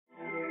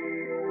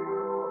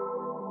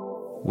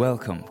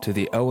Welcome to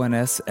the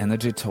ONS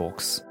Energy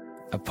Talks,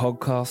 a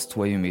podcast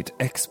where you meet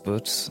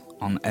experts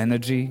on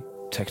energy,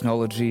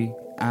 technology,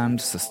 and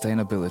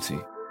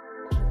sustainability.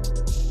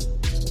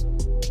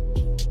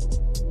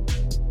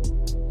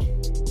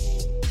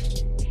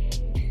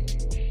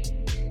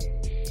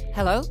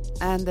 Hello,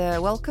 and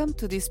welcome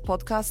to this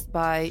podcast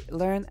by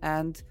Learn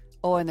and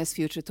ONS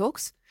Future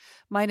Talks.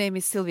 My name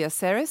is Sylvia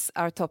Ceres.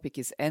 Our topic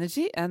is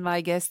energy, and my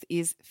guest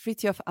is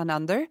Fridtjof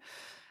Anander,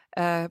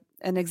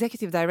 an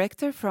executive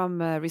director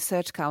from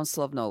Research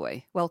Council of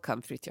Norway.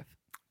 Welcome, Fridtjof.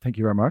 Thank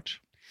you very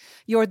much.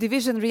 Your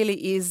division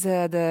really is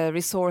the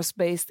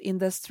resource-based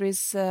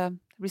industries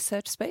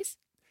research space?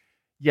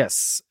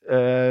 Yes.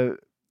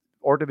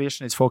 Our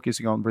division is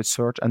focusing on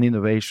research and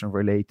innovation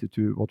related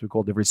to what we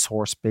call the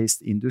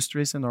resource-based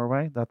industries in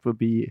Norway. That will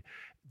be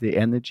the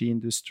energy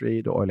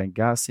industry, the oil and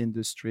gas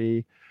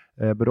industry,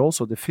 but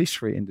also the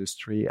fishery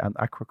industry and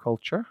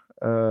aquaculture,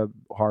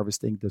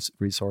 harvesting the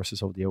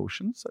resources of the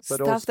oceans. But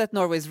Stuff that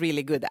Norway is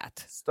really good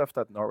at. Stuff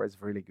that Norway is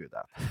really good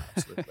at,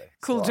 absolutely.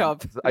 Cool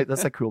job.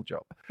 That's a cool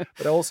job.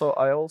 But I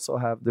also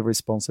have the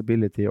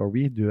responsibility, or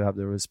we do have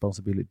the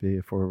responsibility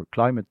for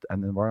climate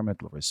and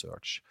environmental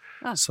research.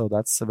 So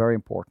that's very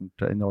important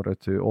in order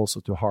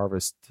to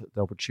harvest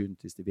the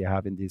opportunities that we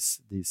have in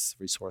these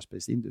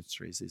resource-based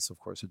industries, is of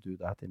course to do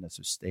that in a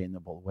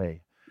sustainable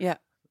way. Yeah.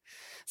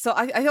 So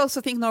I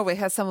also think Norway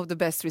has some of the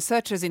best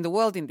researchers in the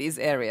world in these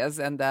areas,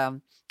 and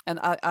I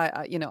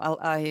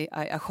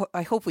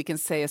hope we can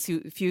say a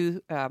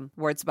few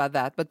words about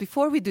that. But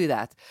before we do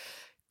that,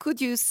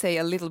 could you say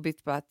a little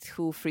bit about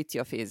who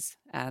Fridtjof is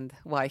and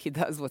why he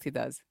does what he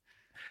does?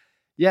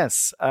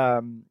 Yes,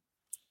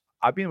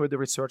 I've been with the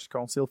Research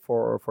Council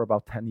for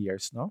about 10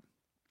 years now.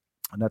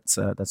 And that's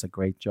a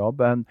great job.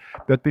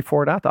 But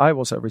before that, I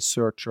was a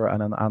researcher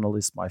and an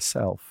analyst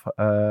myself.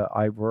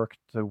 I worked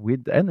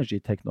with energy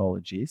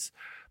technologies,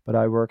 but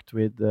I worked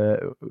with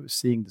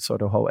seeing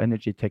sort of how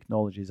energy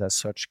technologies as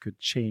such could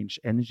change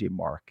energy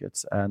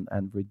markets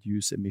and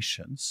reduce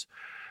emissions.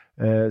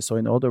 So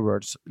in other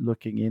words,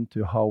 looking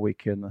into how we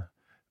can,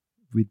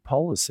 with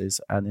policies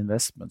and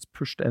investments,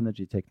 push the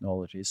energy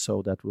technologies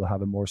so that we'll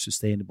have a more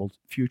sustainable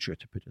future,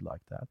 to put it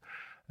like that.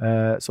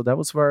 So that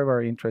was very,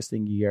 very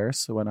interesting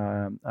years when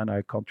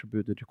I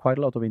contributed to quite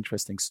a lot of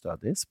interesting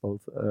studies,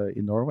 both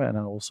in Norway and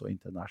also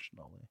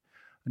internationally.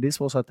 And this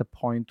was at the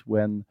point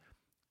when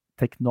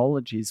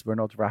technologies were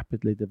not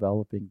rapidly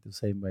developing the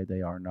same way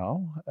they are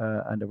now,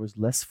 and there was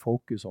less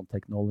focus on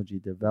technology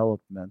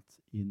development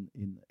in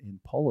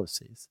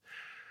policies.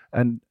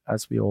 And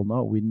as we all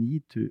know, we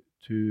need to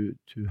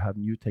have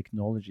new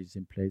technologies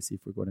in place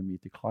if we're going to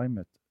meet the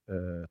climate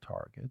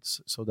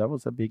targets. So that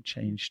was a big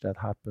change that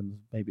happened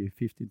maybe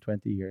 15,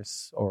 20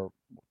 years or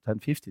 10,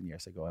 15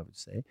 years ago, I would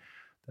say,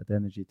 that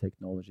energy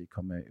technology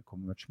come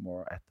much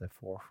more at the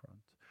forefront,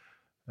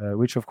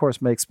 which of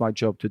course makes my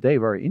job today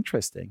very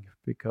interesting,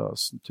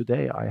 because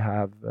today I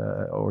have,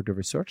 or the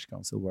Research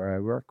Council where I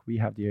work, we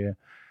have the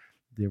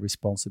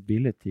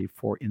responsibility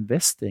for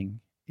investing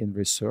in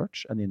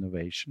research and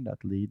innovation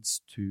that leads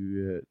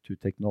to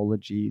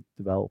technology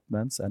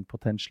developments and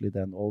potentially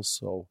then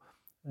also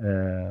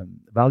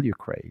value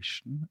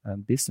creation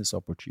and business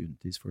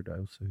opportunities for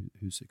those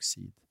who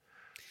succeed.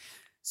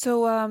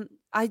 So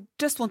I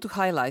just want to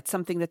highlight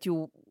something that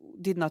you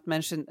did not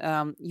mention.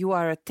 You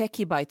are a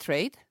techie by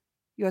trade.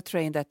 You are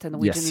trained at the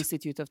Norwegian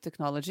Institute of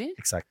Technology.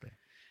 Exactly.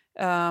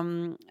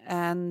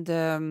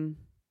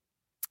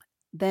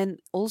 Then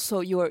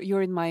also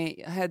you're in my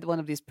head one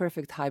of these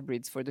perfect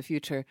hybrids for the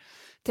future.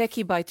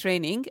 Techie by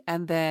training,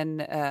 and then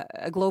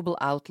a global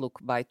outlook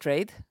by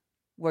trade,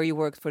 where you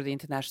worked for the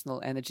International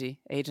Energy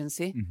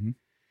Agency.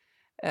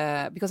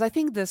 Mm-hmm. Because I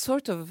think the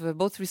sort of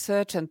both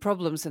research and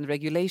problems and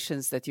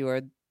regulations that you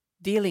are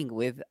dealing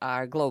with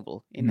are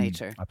global in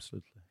nature.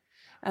 Absolutely.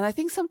 And I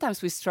think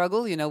sometimes we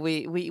struggle,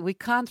 we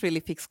can't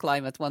really fix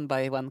climate one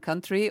by one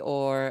country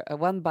or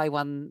one by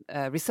one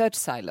research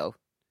silo.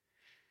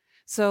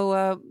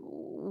 So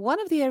one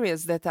of the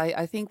areas that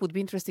I think would be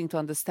interesting to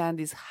understand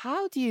is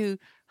how do you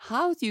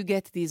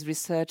get these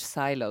research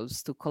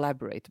silos to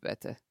collaborate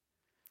better?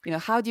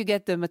 How do you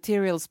get the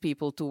materials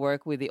people to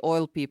work with the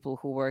oil people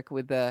who work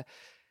with the,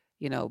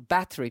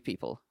 battery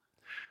people?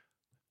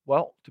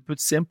 Well, to put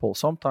simple,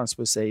 sometimes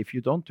we say if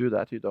you don't do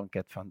that, you don't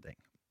get funding,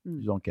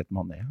 you don't get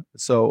money.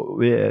 So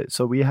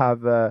we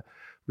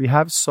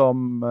have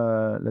some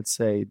let's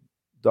say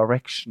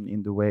direction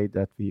in the way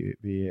that we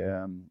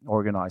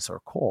organize our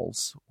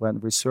calls. When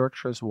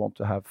researchers want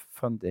to have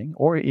funding,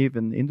 or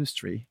even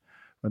industry,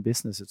 when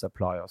businesses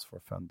apply us for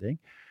funding,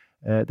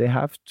 they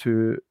have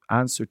to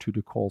answer to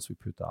the calls we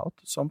put out.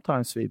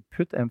 Sometimes we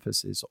put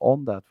emphasis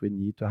on that we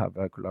need to have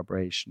a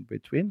collaboration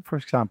between, for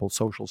example,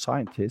 social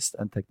scientists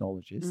and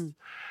technologists.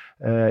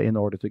 in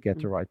order to get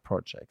the right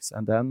projects.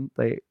 And then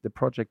the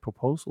project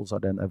proposals are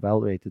then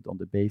evaluated on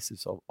the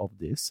basis of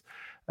this.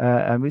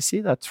 And we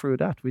see that through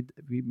that, we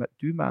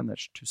do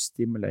manage to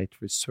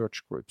stimulate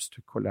research groups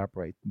to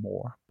collaborate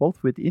more,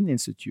 both within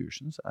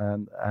institutions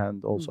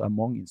and also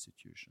among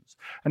institutions.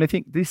 And I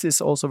think this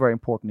is also very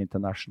important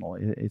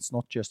internationally. It's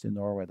not just in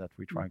Norway that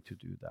we're trying to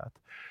do that.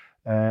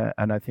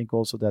 And I think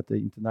also that the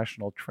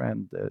international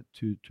trend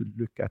to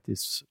look at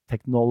this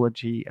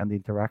technology and the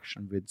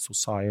interaction with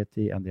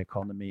society and the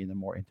economy in a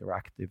more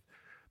interactive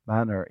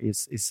manner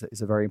is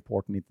a very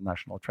important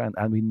international trend.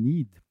 And we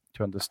need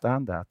to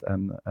understand that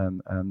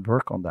and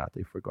work on that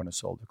if we're going to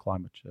solve the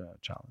climate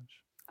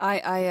challenge. I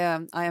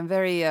am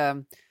very,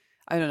 I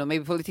don't know,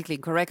 maybe politically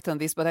incorrect on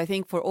this, but I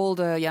think for all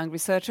the young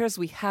researchers,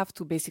 we have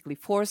to basically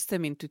force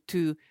them into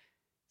two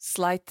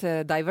slight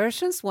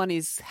diversions. One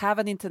is have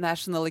an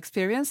international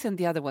experience, and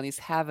the other one is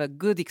have a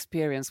good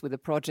experience with a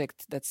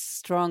project that's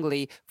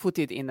strongly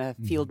footed in a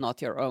field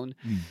not your own.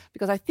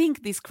 Because I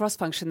think this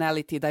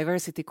cross-functionality,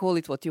 diversity, call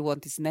it what you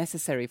want, is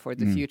necessary for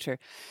the future.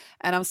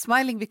 And I'm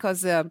smiling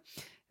because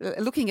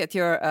looking at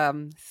your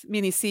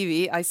mini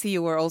CV, I see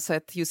you were also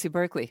at UC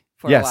Berkeley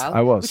for a while. Yes,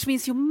 I was. Which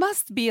means you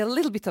must be a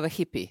little bit of a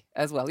hippie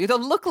as well. You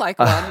don't look like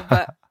one,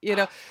 but,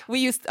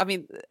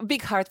 a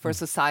big heart for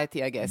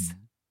society, I guess.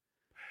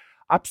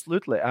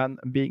 Absolutely. And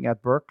being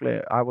at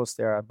Berkeley, I was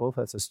there both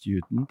as a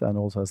student and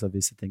also as a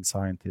visiting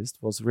scientist,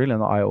 was really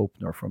an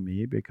eye-opener for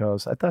me,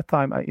 because at that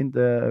time,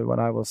 when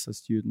I was a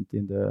student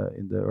in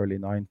the early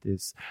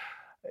 90s,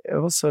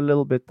 it was a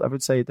little bit, I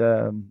would say,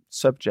 the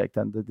subject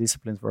and the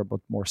disciplines were a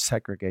bit more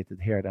segregated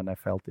here than I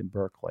felt in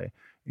Berkeley.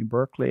 In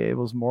Berkeley, it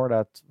was more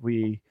that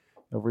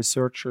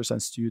researchers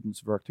and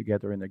students worked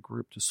together in a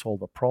group to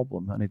solve a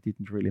problem, and it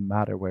didn't really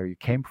matter where you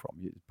came from.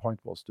 The point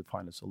was to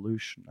find a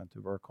solution and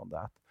to work on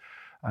that.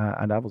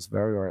 And that was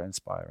very, very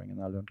inspiring, and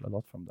I learned a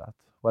lot from that.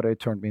 Whether it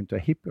turned me into a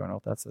hippie or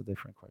not, that's a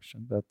different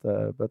question. But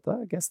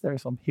I guess there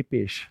is some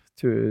hippie-ish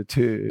to.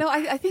 No,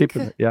 I think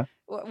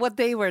what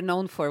they were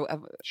known for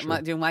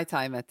during my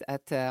time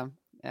at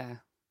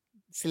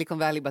Silicon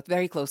Valley, but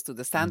very close to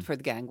the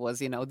Stanford gang, was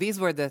these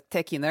were the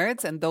techie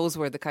nerds, and those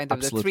were the kind of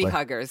the tree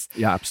huggers.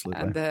 Yeah,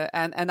 absolutely.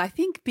 And I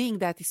think being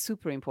that is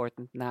super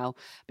important now,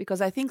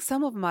 because I think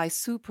some of my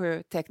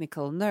super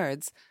technical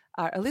nerds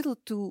are a little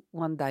too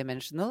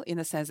one-dimensional, in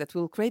a sense that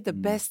we'll create the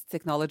best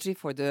technology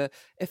for the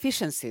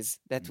efficiencies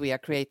that we are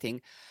creating.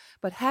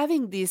 But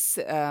having this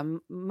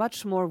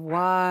much more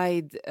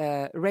wide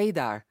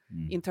radar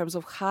in terms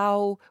of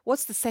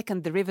what's the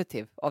second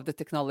derivative of the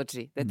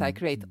technology that I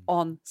create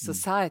on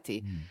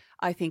society,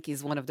 I think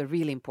is one of the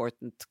really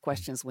important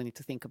questions we need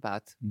to think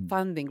about.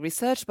 Funding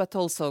research, but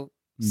also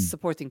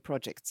supporting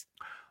projects.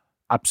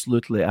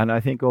 Absolutely. And I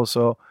think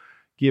also,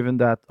 given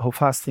that how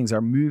fast things are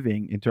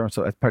moving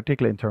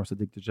particularly in terms of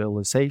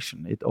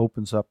digitalization, it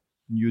opens up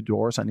new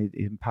doors and it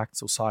impacts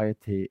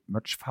society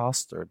much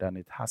faster than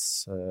it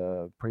has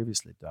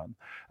previously done.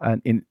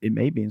 And it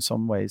may be in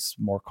some ways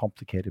more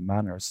complicated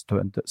manners.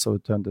 So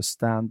to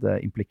understand the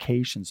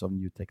implications of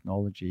new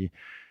technology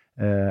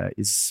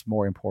is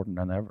more important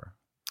than ever.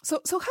 So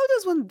how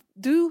does one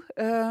do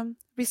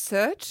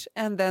research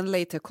and then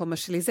later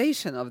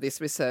commercialization of this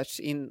research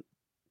in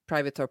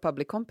private or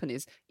public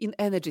companies in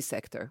energy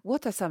sector?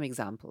 What are some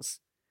examples?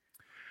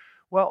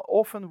 Well,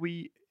 often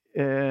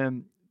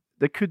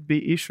there could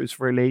be issues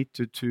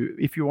related to,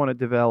 if you want to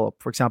develop,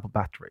 for example,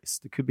 batteries,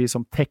 there could be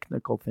some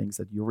technical things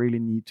that you really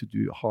need to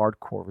do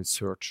hardcore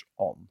research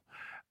on.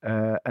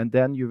 And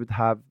then you would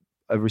have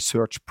a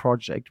research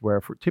project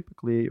where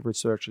typically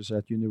researchers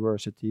at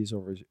universities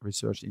or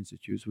research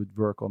institutes would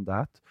work on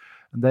that.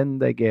 And then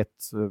they get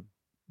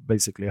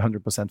basically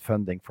 100%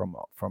 funding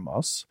from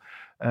us.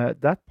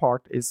 That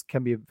part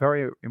can be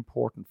very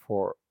important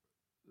for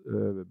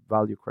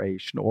value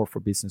creation or for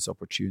business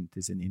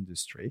opportunities in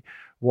industry.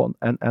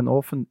 And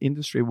often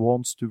industry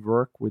wants to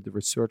work with the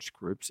research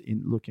groups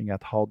in looking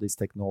at how this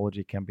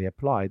technology can be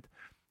applied.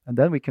 And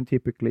then we can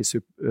typically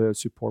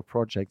support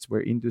projects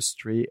where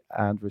industry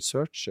and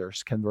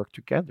researchers can work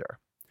together.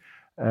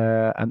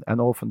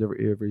 And often the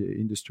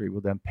industry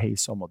will then pay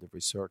some of the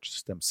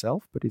research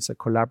themselves, but it's a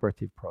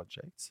collaborative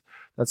project.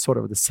 That's sort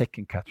of the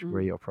second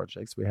category of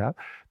projects we have.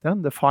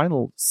 Then the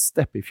final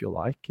step, if you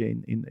like,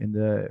 in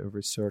the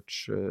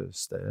research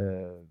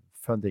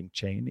funding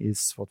chain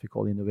is what we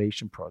call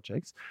innovation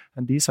projects.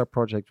 And these are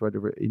projects where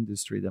the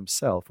industry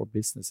themselves or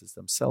businesses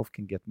themselves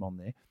can get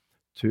money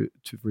to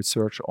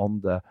research on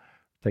the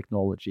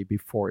technology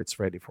before it's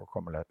ready for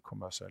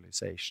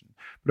commercialization.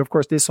 But of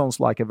course, this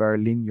sounds like a very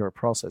linear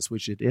process,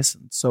 which it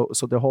isn't. So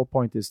the whole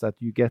point is that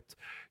you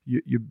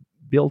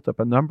build up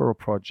a number of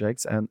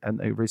projects, and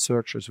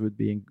researchers would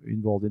be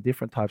involved in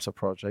different types of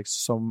projects.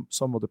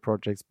 Some of the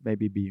projects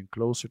maybe being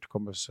closer to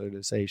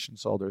commercialization,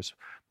 so others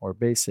more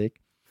basic.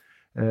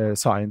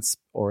 science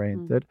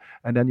oriented,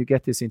 and then you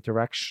get this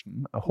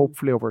interaction.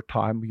 Hopefully over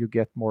time you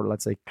get more,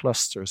 let's say,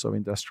 clusters of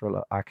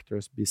industrial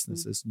actors,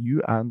 businesses,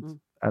 new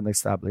and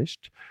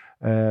established,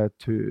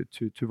 to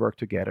work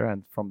together,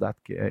 and from that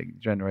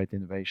generate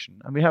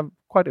innovation. And we have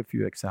quite a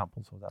few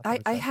examples of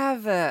that. I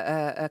have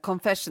a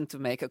confession to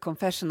make, a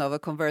confession of a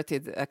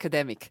converted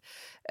academic,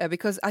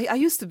 because I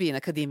used to be in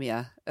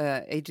academia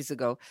ages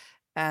ago,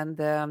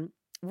 and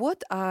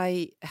what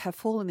I have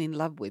fallen in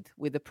love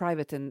with the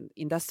private and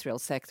industrial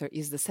sector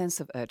is the sense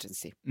of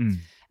urgency.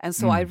 And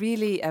so I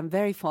really am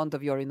very fond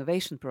of your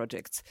innovation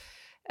projects.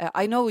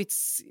 I know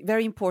it's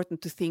very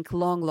important to think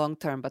long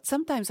term, but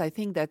sometimes I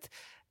think that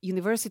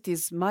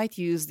universities might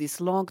use this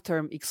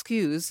long-term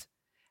excuse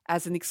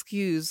as an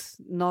excuse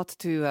not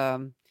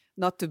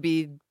to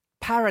be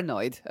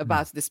paranoid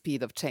about the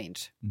speed of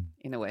change,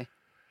 in a way.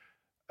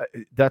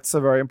 That's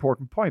a very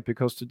important point,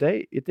 because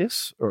today it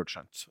is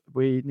urgent.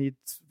 We need,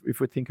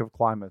 if we think of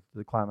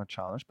the climate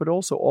challenge, but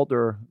also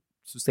other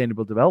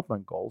sustainable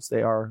development goals,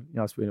 they are,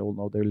 as we all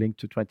know, they're linked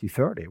to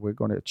 2030. We're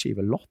going to achieve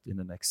a lot in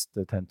the next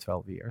 10,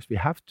 12 years. We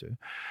have to.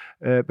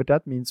 But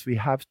that means we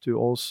have to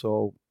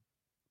also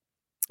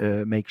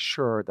make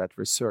sure that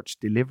research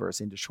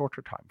delivers in the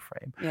shorter time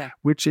frame,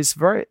 which is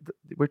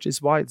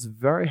why it's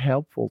very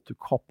helpful to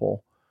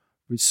couple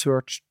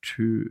research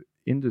to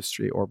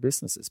industry or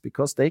businesses,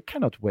 because they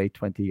cannot wait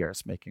 20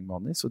 years making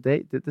money. So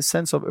the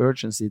sense of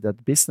urgency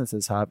that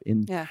businesses have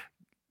in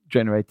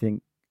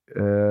generating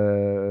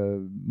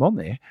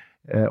money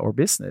or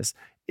business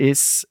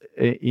is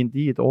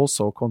indeed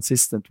also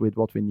consistent with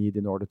what we need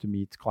in order to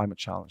meet climate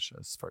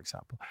challenges, for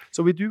example.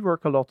 So we do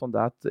work a lot on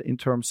that in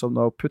terms of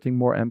now putting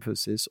more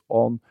emphasis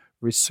on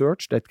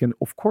research that can,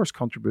 of course,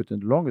 contribute in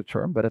the longer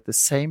term, but at the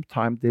same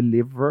time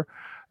deliver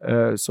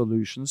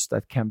solutions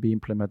that can be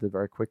implemented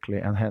very quickly,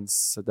 and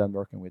hence then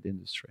working with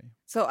industry.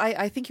 So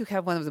I think you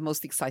have one of the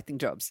most exciting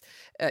jobs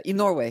in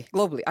Norway,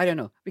 globally. I don't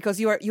know, because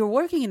you're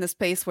working in a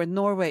space where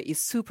Norway is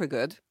super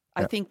good.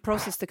 I think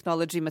process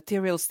technology,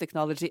 materials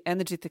technology,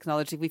 energy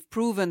technology, we've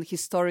proven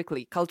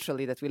historically,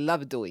 culturally, that we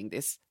love doing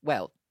this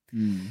well.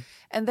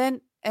 And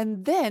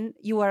then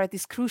you are at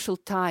this crucial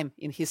time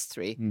in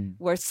history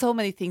where so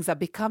many things are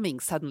becoming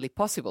suddenly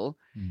possible,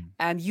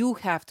 and you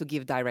have to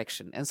give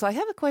direction. And so I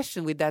have a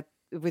question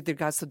with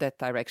regards to that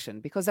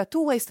direction, because there are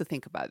two ways to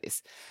think about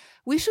this.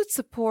 We should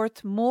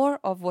support more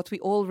of what we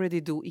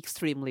already do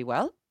extremely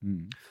well,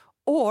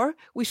 or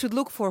we should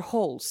look for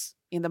holes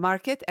in the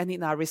market and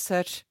in our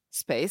research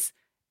space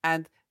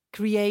and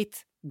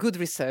create good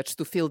research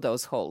to fill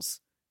those holes.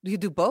 Do you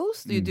do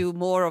both? Do you do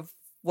more of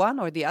one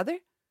or the other?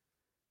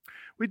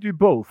 We do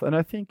both, and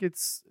I think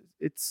it's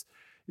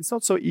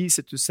not so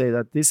easy to say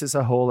that this is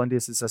a whole and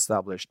this is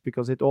established,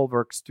 because it all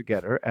works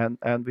together,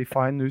 and we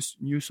find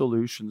new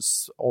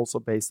solutions also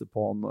based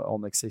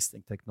on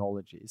existing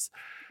technologies.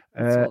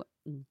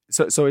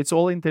 So it's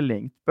all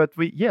interlinked. But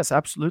yes,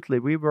 absolutely,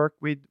 we work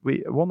with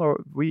we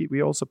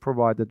also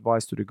provide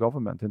advice to the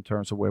government in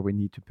terms of where we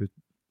need to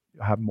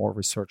have more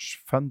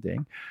research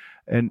funding.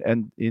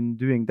 And in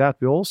doing that,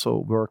 we also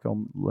work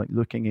on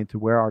looking into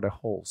where are the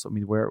holes. I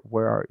mean, where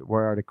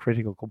are the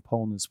critical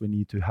components we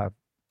need to have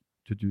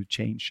to do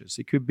changes.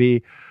 It could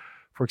be,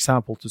 for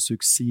example, to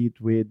succeed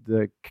with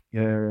the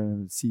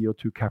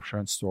CO2 capture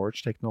and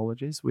storage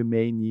technologies, we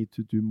may need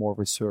to do more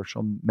research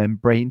on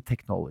membrane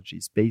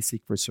technologies,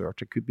 basic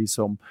research. It could be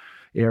some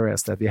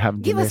areas that we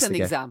haven't investigated. Give us an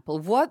example.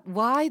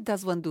 Why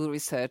does one do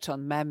research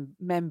on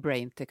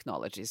membrane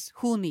technologies?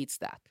 Who needs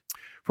that?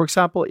 For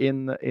example,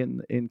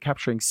 in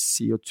capturing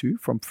CO2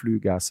 from flue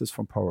gases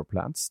from power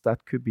plants,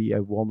 that could be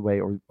one way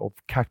of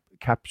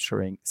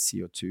capturing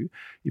CO2.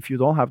 If you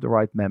don't have the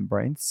right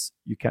membranes,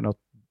 you cannot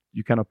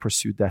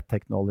pursue that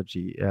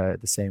technology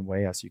the same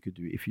way as you could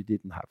do if you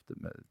didn't have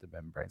the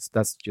membranes.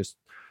 That's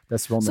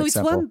one example. So it's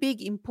one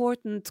big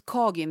important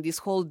cog in this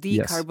whole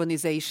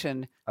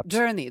decarbonization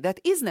journey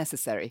that is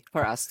necessary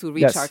for us to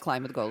reach our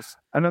climate goals.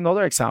 And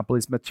another example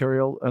is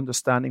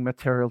understanding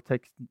material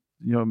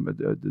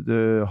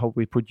how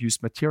we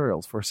produce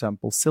materials, for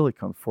example,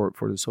 silicon for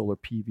the solar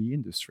PV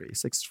industry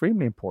is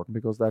extremely important,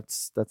 because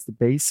that's the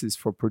basis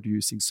for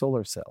producing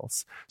solar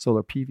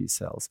PV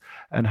cells,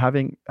 and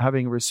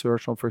having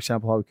research on, for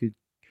example,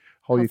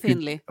 how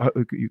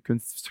you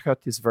can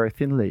cut this very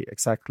thinly,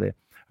 exactly,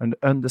 and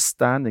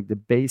understanding the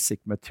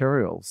basic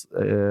materials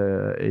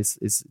this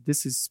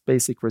is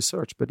basic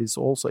research, but it's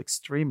also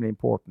extremely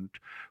important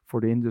for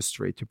the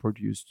industry to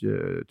produce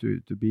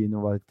to be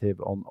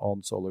innovative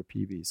on solar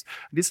PVs.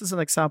 This is an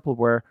example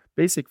where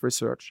basic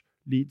research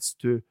leads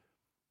to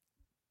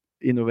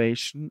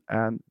innovation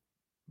and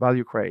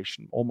value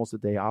creation almost the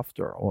day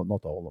after, or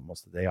not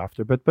almost the day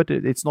after, but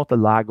it's not a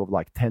lag of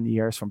like 10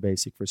 years from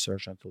basic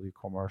research until you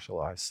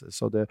commercialize.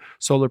 So the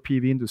solar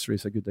PV industry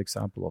is a good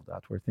example of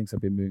that, where things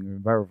have been moving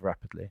very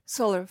rapidly.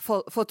 Solar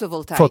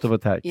photovoltaic.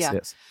 Photovoltaics,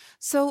 yes.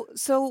 So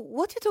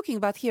what you're talking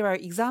about here are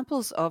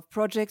examples of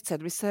projects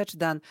and research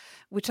done,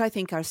 which I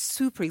think are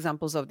super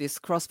examples of this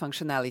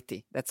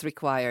cross-functionality that's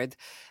required.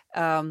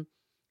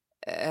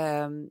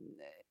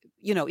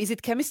 is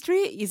it chemistry?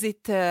 Is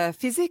it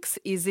physics?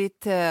 Is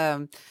it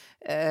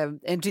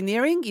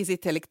engineering? Is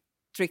it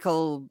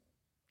electrical?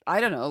 I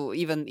don't know.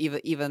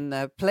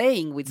 Even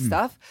playing with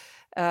stuff.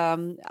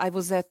 I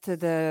was at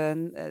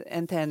the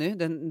NTNU,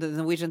 the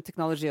Norwegian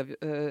Technology of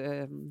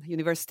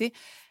University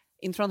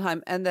in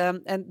Trondheim, and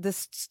the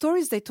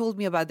stories they told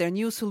me about their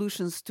new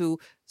solutions to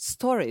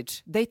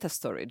storage, data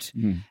storage.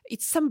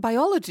 It's some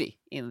biology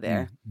in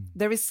there.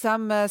 There is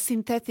some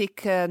synthetic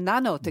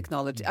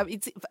nanotechnology. I mean,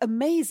 it's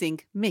amazing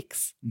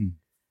mix.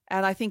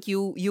 And I think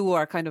you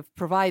are kind of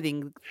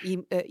providing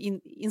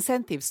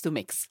incentives to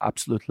mix.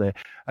 Absolutely.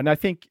 And I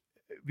think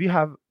we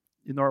have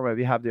in Norway,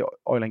 we have the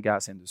oil and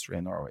gas industry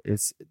in Norway.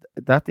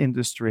 That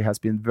industry has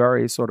been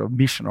very sort of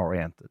mission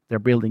oriented. They're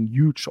building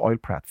huge oil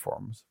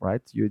platforms,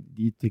 right? You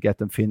need to get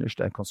them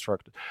finished and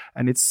constructed.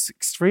 And it's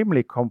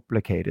extremely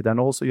complicated. And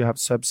also you have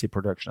subsea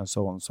production and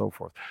so on and so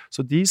forth.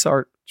 So these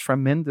are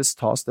tremendous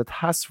tasks that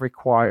has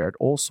required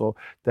also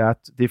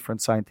that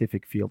different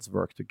scientific fields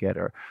work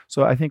together.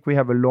 So I think we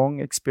have a long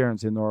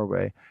experience in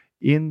Norway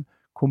in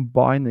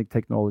combining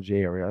technology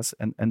areas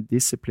and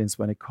disciplines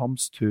when it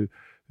comes to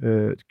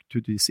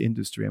this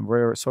industry, and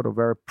we're sort of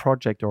very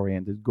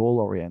project-oriented,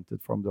 goal-oriented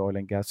from the oil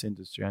and gas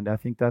industry. And I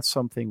think that's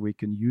something we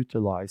can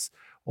utilize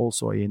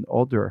also in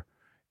other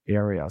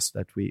areas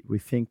that we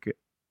think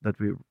that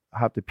we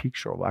have the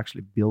picture of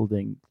actually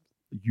building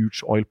a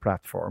huge oil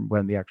platform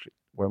when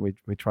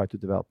we try to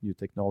develop new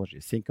technology.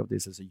 Think of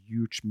this as a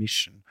huge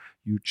mission,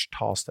 huge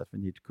task that we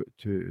need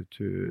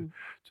to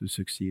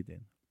succeed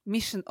in.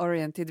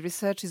 Mission-oriented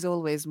research is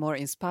always more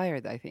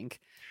inspired, I think.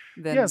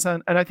 Yes,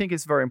 and I think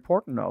it's very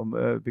important now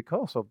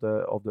because of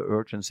the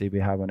urgency we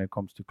have when it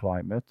comes to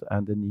climate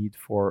and the need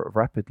for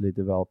rapidly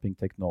developing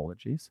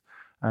technologies.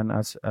 And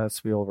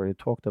as we already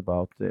talked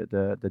about,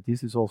 that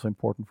this is also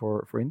important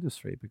for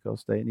industry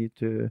because they need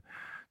to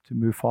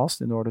move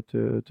fast in order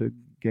to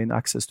gain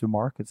access to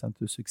markets and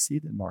to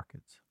succeed in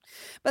markets.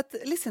 But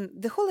listen,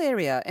 the whole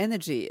area,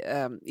 energy,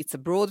 it's a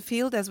broad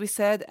field, as we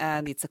said,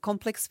 and it's a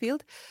complex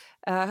field.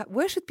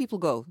 Where should people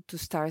go to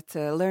start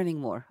learning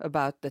more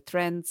about the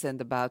trends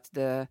and about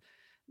the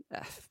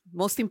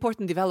most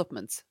important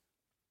developments?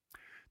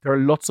 There are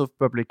lots of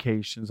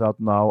publications out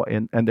now,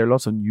 and there are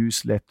lots of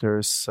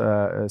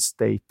newsletters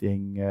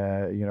stating,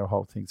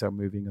 how things are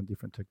moving in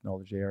different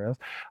technology areas.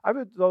 I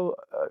would though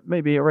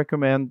maybe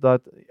recommend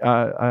that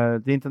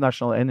the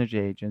International Energy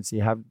Agency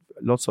have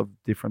lots of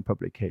different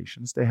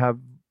publications. They have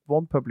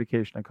one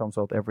publication that comes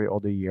out every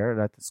other year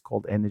that is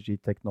called Energy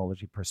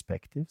Technology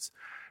Perspectives.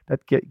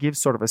 That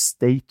gives sort of a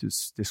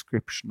status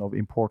description of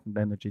important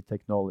energy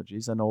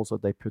technologies, and also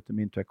they put them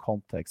into a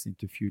context,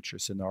 into future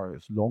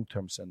scenarios,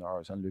 long-term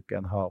scenarios, and look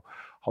at how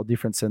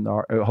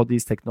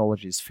these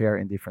technologies fare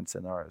in different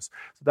scenarios.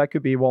 So that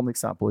could be one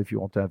example if you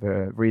want to have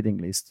a reading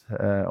list.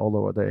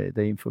 Although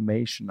the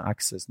information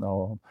access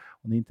now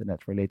on the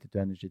internet related to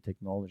energy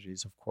technology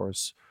is, of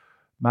course,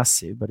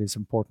 massive, but it's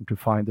important to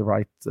find the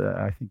right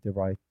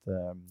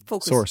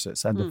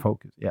sources and the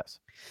focus. Yes.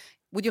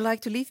 Would you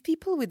like to leave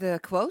people with a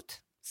quote?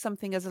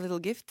 Something as a little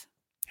gift?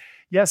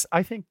 Yes,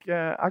 I think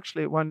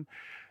actually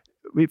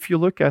if you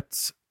look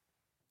at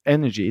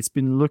energy, it's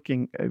been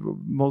looking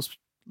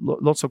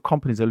lots of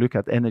companies that look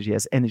at energy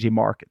as energy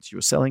markets. You're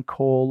selling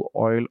coal,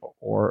 oil,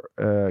 or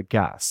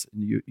gas.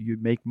 And you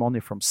make money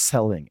from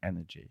selling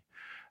energy.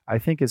 I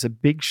think it's a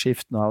big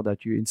shift now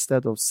that you,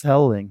 instead of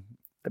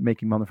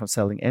making money from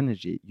selling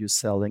energy, you're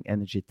selling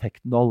energy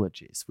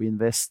technologies. We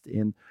invest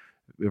in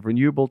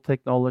renewable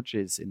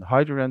technologies, in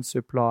hydrogen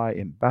supply,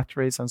 in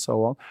batteries, and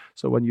so on.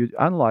 So when you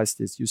analyze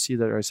this, you see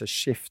that there is a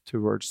shift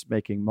towards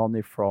making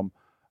money from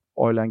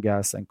oil and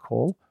gas and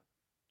coal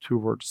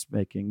towards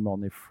making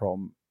money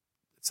from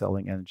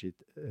selling energy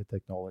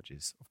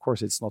technologies. Of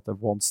course, it's not a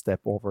one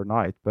step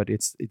overnight, but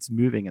it's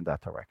moving in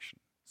that direction.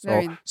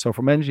 So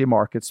from energy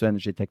markets to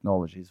energy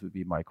technologies would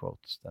be my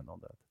quotes then on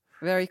that.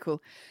 Very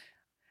cool.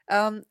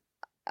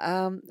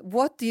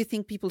 What do you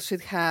think people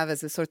should have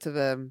as a sort of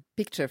a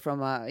picture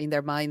from in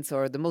their minds,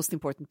 or the most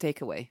important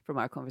takeaway from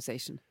our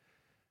conversation?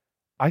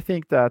 I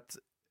think that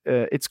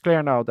it's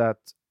clear now that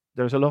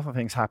there's a lot of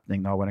things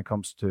happening now when it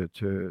comes to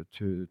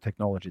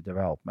technology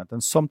development,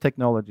 and some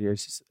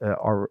technologies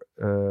are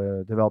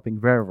developing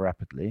very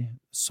rapidly.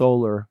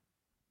 Solar,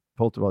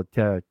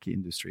 photovoltaic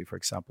industry, for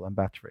example, and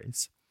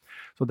batteries.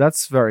 So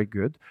that's very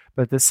good,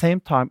 but at the same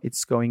time,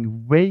 it's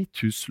going way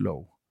too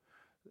slow.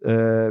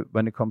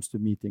 When it comes to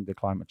meeting the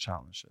climate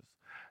challenges.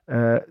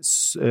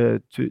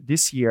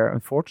 This year,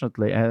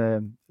 unfortunately,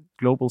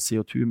 global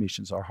CO2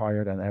 emissions are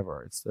higher than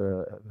ever. It's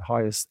the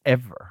highest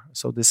ever.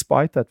 So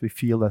despite that we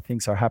feel that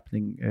things are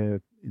happening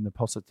in a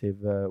positive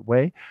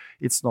way,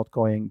 it's not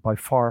going by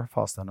far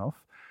fast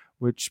enough,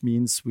 which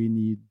means we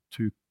need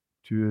to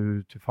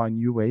find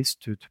new ways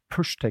to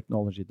push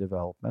technology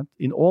development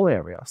in all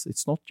areas.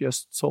 It's not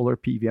just solar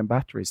PV and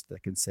batteries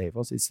that can save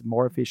us. It's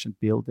more efficient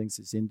buildings,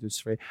 it's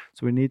industry.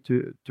 So we need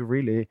to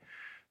really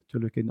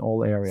look in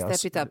all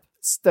areas.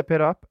 Step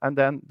it up. And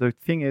then the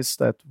thing is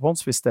that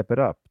once we step it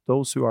up,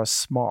 those who are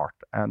smart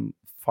and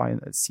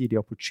see the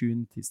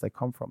opportunities that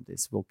come from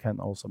this can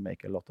also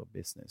make a lot of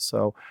business.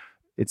 So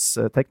it's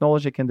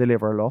technology can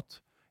deliver a lot.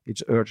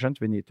 It's urgent.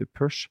 We need to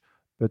push.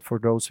 But for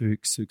those who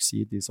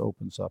succeed, this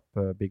opens up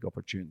big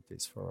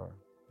opportunities for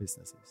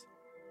businesses.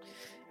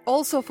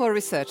 Also for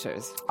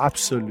researchers.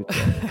 Absolutely.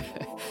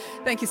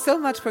 Thank you so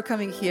much for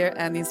coming here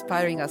and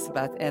inspiring us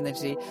about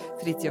energy,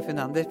 Fridtjof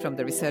Unander from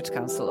the Research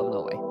Council of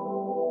Norway.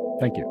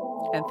 Thank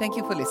you. And thank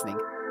you for listening.